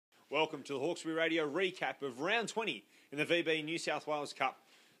Welcome to the Hawkesbury Radio recap of round 20 in the VB New South Wales Cup.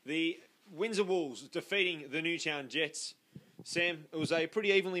 The Windsor Wolves defeating the Newtown Jets. Sam, it was a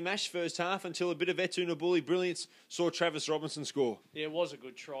pretty evenly matched first half until a bit of Etu Nabuli brilliance saw Travis Robinson score. Yeah, it was a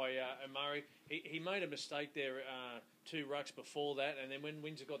good try, Murray. He made a mistake there 2 rucks before that, and then when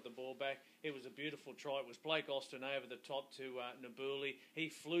Windsor got the ball back, it was a beautiful try. It was Blake Austin over the top to Nabuli. He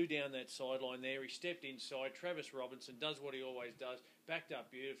flew down that sideline there. He stepped inside. Travis Robinson does what he always does, backed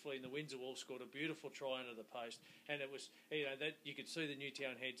up beautifully, and the Windsor Wolves scored a beautiful try under the post. And it was, that you could see the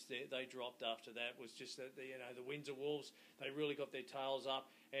Newtown heads there. They dropped after that. It was just that the Windsor Wolves, they really got their tails up,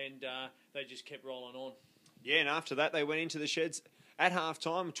 and they just kept rolling on. Yeah, and after that, they went into the sheds at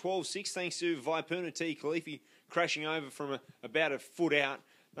half-time, 12-6, thanks to Vipurna T. Khalifi crashing over from about a foot out.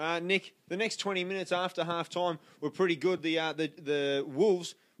 Nick, the next 20 minutes after half-time were pretty good. The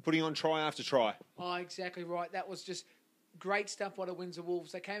Wolves putting on try after try. Oh, exactly right. That was just great stuff by the Windsor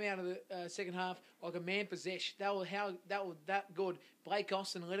Wolves. They came out of the second half like a man possessed. They were that good. Blake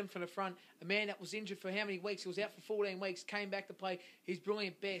Austin led him from the front. A man that was injured for how many weeks? He was out for 14 weeks, came back to play his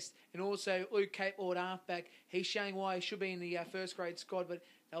brilliant best. And also Luke Capewell, halfback. He's showing why he should be in the first grade squad. But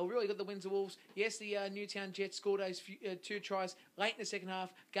they were really good, the Windsor Wolves. Yes, the Newtown Jets scored those 2 tries late in the second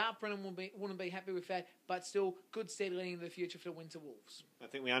half. Garth Brennan wouldn't be happy with that, but still good steady leading into the future for the Windsor Wolves. I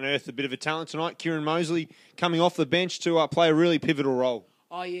think we unearthed a bit of a talent tonight. Kieran Mosley coming off the bench to play a really pivotal role.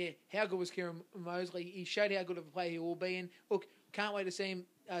 Oh, yeah. How good was Kieran Mosley? He showed how good of a player he will be. And look, can't wait to see him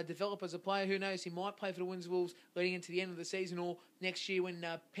develop as a player. Who knows? He might play for the Windsor Wolves leading into the end of the season or next year when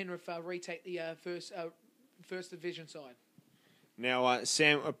Penrith retake the first division side. Now,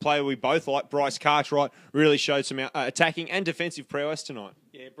 Sam, a player we both like, Bryce Cartwright, really showed some attacking and defensive prowess tonight.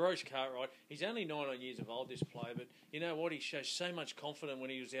 Yeah, Bryce Cartwright. He's only 19 years of old, this player, but you know what? He shows so much confidence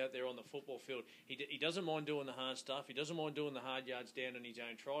when he was out there on the football field. He doesn't mind doing the hard stuff. He doesn't mind doing the hard yards down on his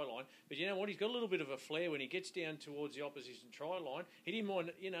own try line. But you know what? He's got a little bit of a flair when he gets down towards the opposition try line. He didn't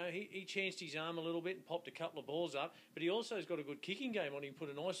mind, he chanced his arm a little bit and popped a couple of balls up. But he also has got a good kicking game on him. Put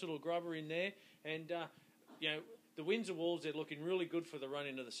a nice little grubber in there. And, the Windsor Wolves, they're looking really good for the run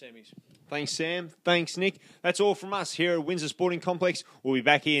into the semis. Thanks, Sam. Thanks, Nick. That's all from us here at Windsor Sporting Complex. We'll be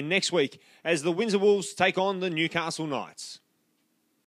back here next week as the Windsor Wolves take on the Newcastle Knights.